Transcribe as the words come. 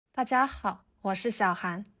大家好，我是小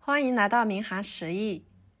韩，欢迎来到民寒食艺。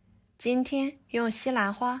今天用西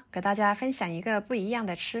兰花给大家分享一个不一样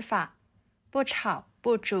的吃法，不炒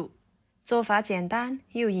不煮，做法简单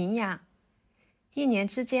又营养。一年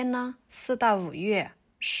之间呢，4到5月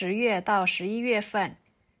，10月到11月份，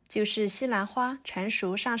就是西兰花成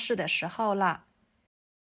熟上市的时候了。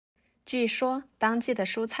据说当季的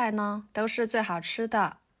蔬菜呢都是最好吃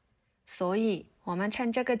的，所以我们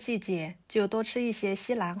趁这个季节就多吃一些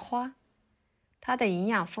西兰花。它的营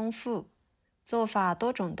养丰富，做法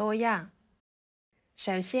多种多样。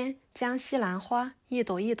首先将西兰花一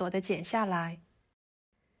朵一朵的剪下来。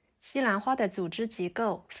西兰花的组织结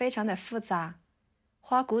构非常的复杂，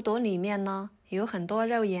花骨朵里面呢有很多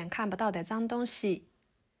肉眼看不到的脏东西，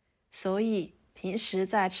所以平时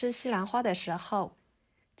在吃西兰花的时候，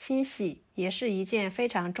清洗也是一件非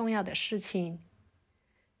常重要的事情。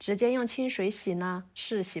直接用清水洗呢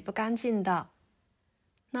是洗不干净的。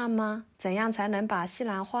那么怎样才能把西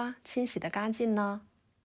兰花清洗得干净呢？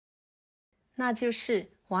那就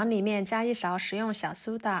是往里面加一勺食用小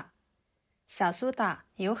苏打。小苏打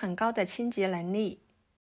有很高的清洁能力。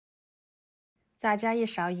再加一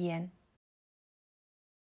勺盐，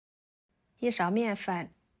一勺面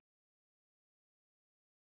粉，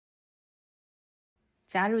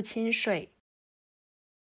加入清水，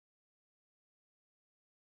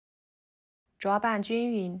抓拌均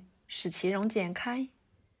匀，使其溶解开，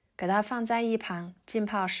给它放在一旁浸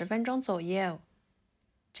泡10分钟左右，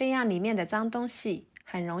这样里面的脏东西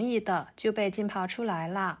很容易的就被浸泡出来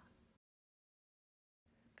了。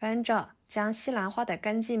跟着将西兰花的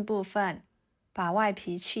根茎部分把外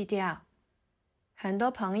皮去掉，很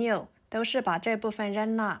多朋友都是把这部分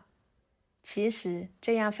扔了，其实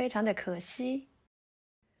这样非常的可惜。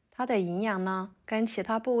它的营养呢跟其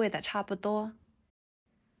他部位的差不多，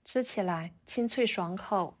吃起来清脆爽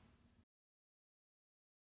口。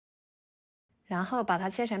然后把它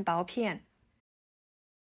切成薄片，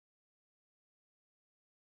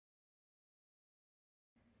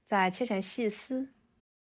再切成细丝，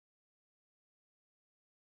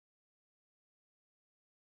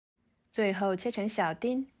最后切成小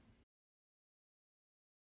丁，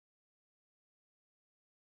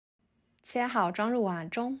切好装入碗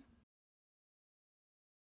中。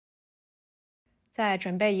再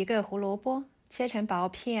准备一个胡萝卜，切成薄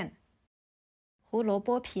片。胡萝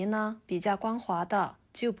卜皮呢比较光滑的，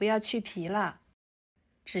就不要去皮了，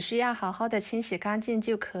只需要好好的清洗干净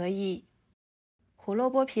就可以。胡萝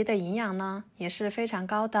卜皮的营养呢也是非常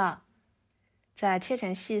高的。再切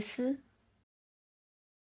成细丝，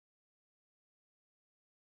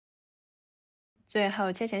最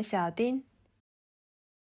后切成小丁，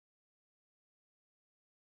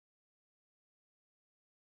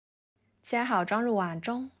切好装入碗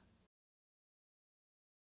中。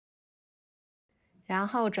然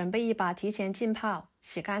后准备一把提前浸泡、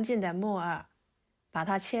洗干净的木耳，把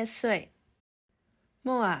它切碎。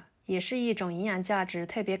木耳也是一种营养价值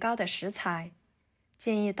特别高的食材，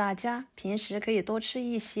建议大家平时可以多吃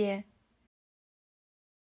一些。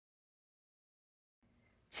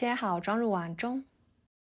切好装入碗中。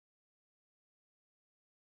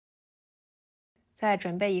再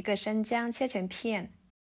准备一个生姜，切成片，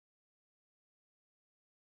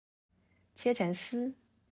切成丝，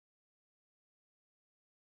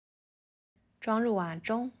装入碗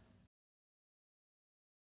中。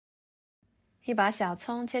一把小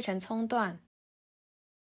葱，切成葱段，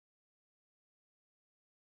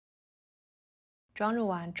装入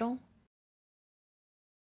碗中。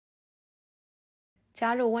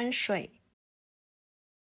加入温水，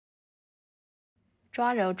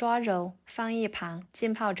抓揉抓揉，放一旁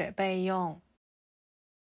浸泡着备用。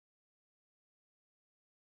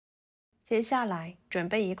接下来准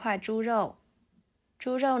备一块猪肉，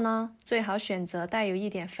猪肉呢最好选择带有一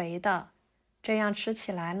点肥的，这样吃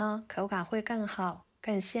起来呢口感会更好，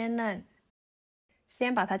更鲜嫩。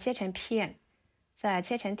先把它切成片，再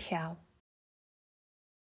切成条，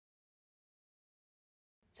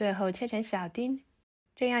最后切成小丁。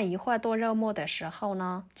这样一会儿剁肉末的时候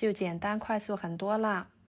呢，就简单快速很多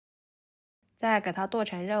啦。再给它剁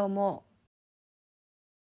成肉末，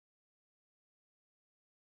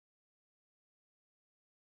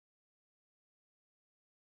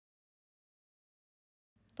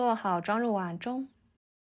剁好装入碗中。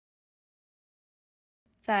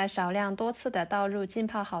再少量多次的倒入浸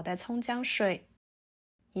泡好的葱姜水，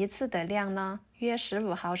一次的量呢约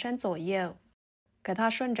15毫升左右，给它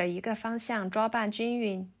顺着一个方向抓拌均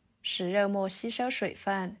匀，使肉末吸收水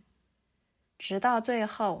分，直到最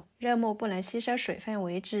后肉末不能吸收水分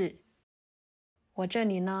为止。我这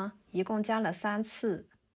里呢一共加了3次。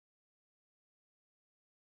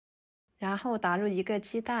然后打入一个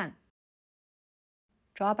鸡蛋，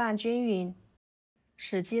抓拌均匀，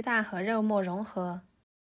使鸡蛋和肉末融合，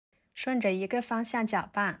顺着一个方向搅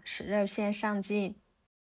拌，使肉馅上劲。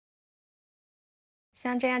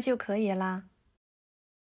像这样就可以啦。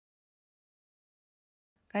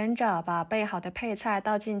跟着把备好的配菜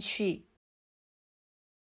倒进去。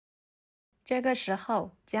这个时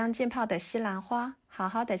候，将浸泡的西兰花好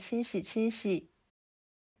好的清洗，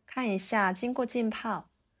看一下经过浸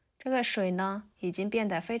泡，这个水呢已经变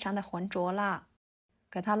得非常的浑浊了，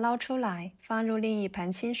给它捞出来，放入另一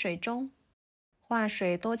盆清水中，换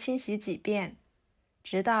水多清洗几遍，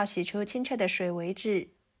直到洗出清澈的水为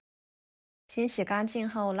止。清洗干净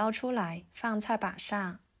后捞出来，放菜板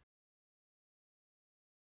上，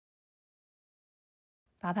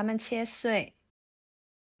把它们切碎。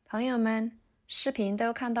朋友们，视频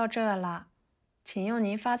都看到这了，请用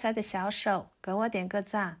您发财的小手给我点个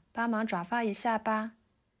赞，帮忙转发一下吧。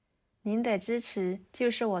您的支持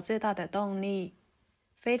就是我最大的动力，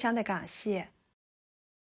非常的感谢。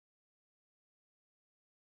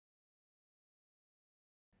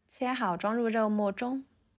切好装入肉末中，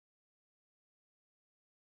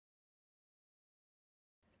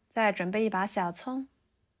再准备一把小葱，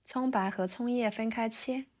葱白和葱叶分开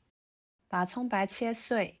切，把葱白切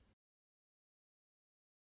碎，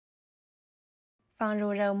放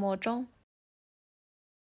入肉末中，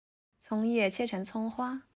葱叶切成葱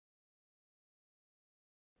花，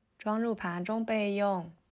装入盘中备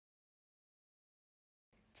用。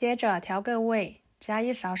接着调个味，加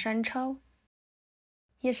1勺生抽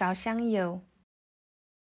，1勺香油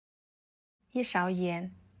，1勺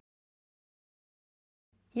盐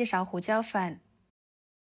，1勺胡椒粉，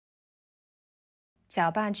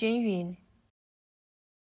搅拌均匀。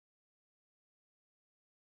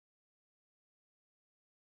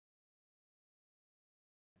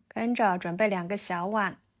跟着准备2个小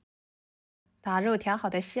碗，打入调好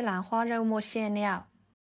的西兰花肉末馅料，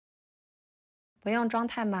不用装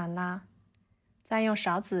太满啦，再用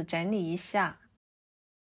勺子整理一下。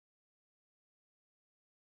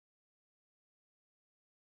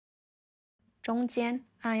中间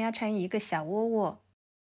按压成一个小窝窝，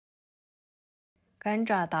跟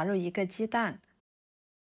着打入1个鸡蛋，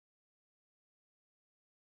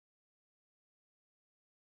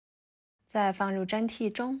再放入蒸屉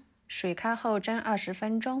中，水开后蒸20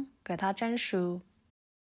分钟，给它蒸熟。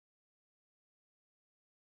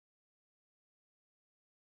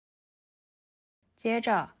接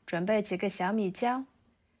着准备几个小米椒，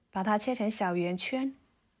把它切成小圆圈。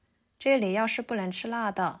这里要是不能吃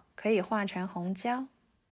辣的，可以换成红椒。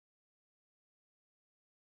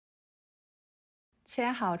切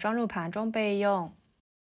好装入盘中备用。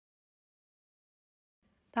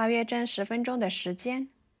大约蒸10分钟的时间，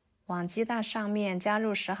往鸡蛋上面加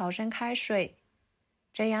入10毫升开水，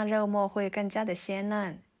这样肉末会更加的鲜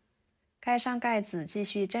嫩。盖上盖子继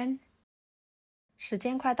续蒸。时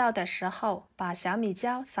间快到的时候，把小米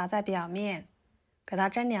椒撒在表面，给它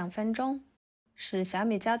蒸2分钟，使小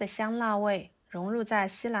米椒的香辣味融入在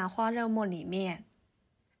西兰花肉末里面。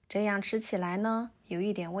这样吃起来呢，有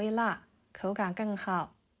一点微辣，口感更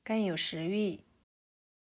好，更有食欲。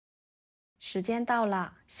时间到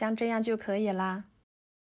了，像这样就可以啦。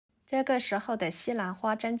这个时候的西兰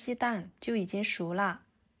花蒸鸡蛋就已经熟了，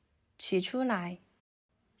取出来，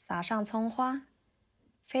撒上葱花。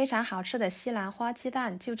非常好吃的西兰花鸡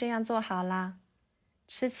蛋就这样做好啦，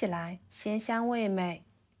吃起来鲜香味美，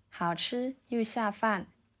好吃又下饭，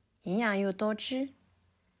营养又多汁。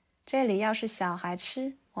这里要是小孩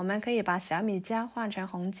吃，我们可以把小米椒换成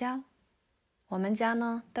红椒。我们家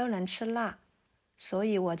呢都能吃辣，所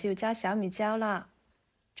以我就加小米椒了，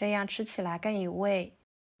这样吃起来更有味。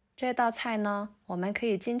这道菜呢，我们可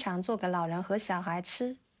以经常做给老人和小孩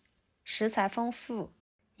吃，食材丰富，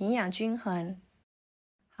营养均衡。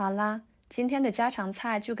好啦，今天的家常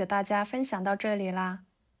菜就给大家分享到这里啦。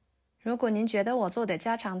如果您觉得我做的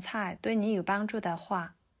家常菜对你有帮助的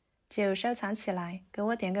话，就收藏起来，给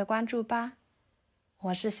我点个关注吧。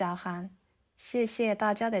我是小韩，谢谢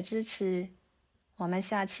大家的支持，我们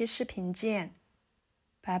下期视频见，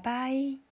拜拜。